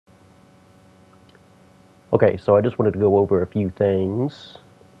Okay, so I just wanted to go over a few things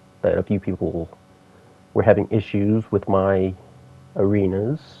that a few people were having issues with my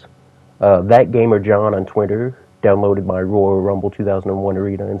arenas. That Gamer John on Twitter downloaded my Royal Rumble 2001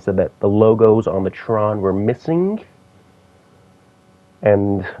 arena and said that the logos on the Tron were missing.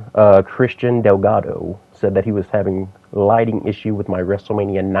 And Christian Delgado said that he was having lighting issue with my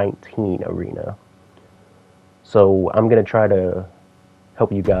WrestleMania 19 arena. So I'm gonna try to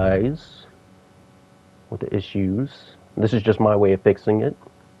help you guys with the issues. This is just my way of fixing it.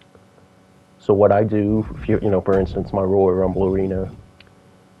 So what I do, for instance, my Royal Rumble arena,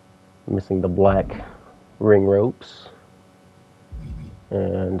 missing the black ring ropes,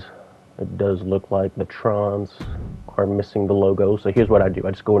 and it does look like the Trons are missing the logo. So here's what I do.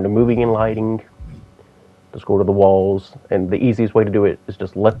 I just go into moving and lighting, just go to the walls, and the easiest way to do it is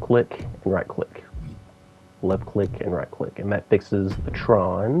just left click and right click. Left click and right click, and that fixes the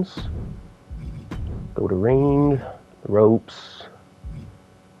Trons. Go to ring, the ropes.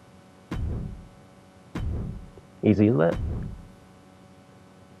 Easy as that.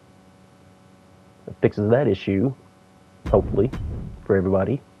 It fixes that issue, hopefully, for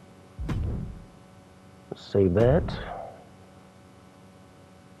everybody. Save that.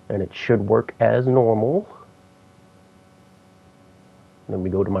 And it should work as normal. Then we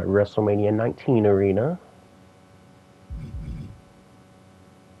go to my WrestleMania 19 arena.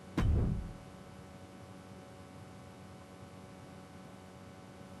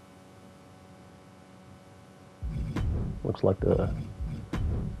 Looks like the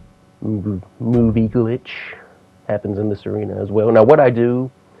movie glitch happens in this arena as well. Now what I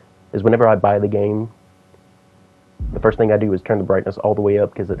do is whenever I buy the game, the first thing I do is turn the brightness all the way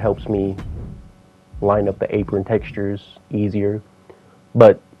up because it helps me line up the apron textures easier.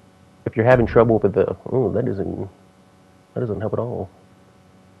 But if you're having trouble with the, that doesn't help at all.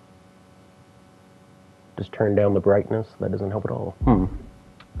 Just turn down the brightness, that doesn't help at all.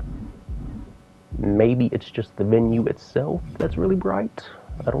 Maybe it's just the venue itself that's really bright.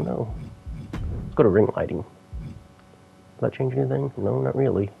 I don't know. Let's go to ring lighting. Does that change anything? No, not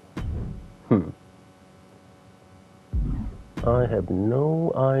really. I have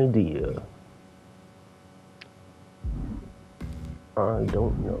no idea. I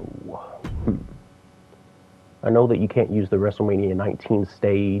don't know. I know that you can't use the WrestleMania 19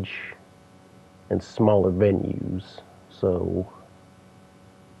 stage in smaller venues, so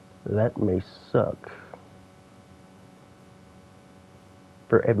that may suck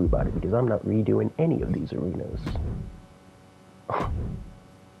for everybody because I'm not redoing any of these arenas.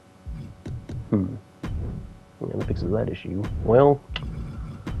 And it fixes that issue. Well,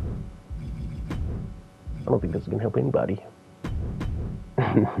 I don't think this is gonna help anybody.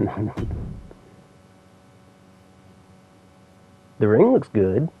 The ring looks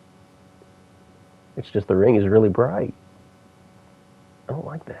good. It's just the ring is really bright. I don't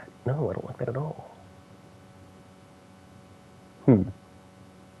like that. No, I don't like that at all.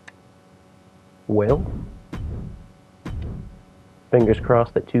 Well, fingers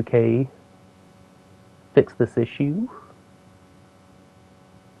crossed that 2K fix this issue.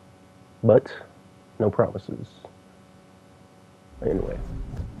 But no promises. Anyway,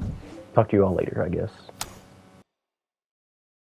 talk to you all later, I guess.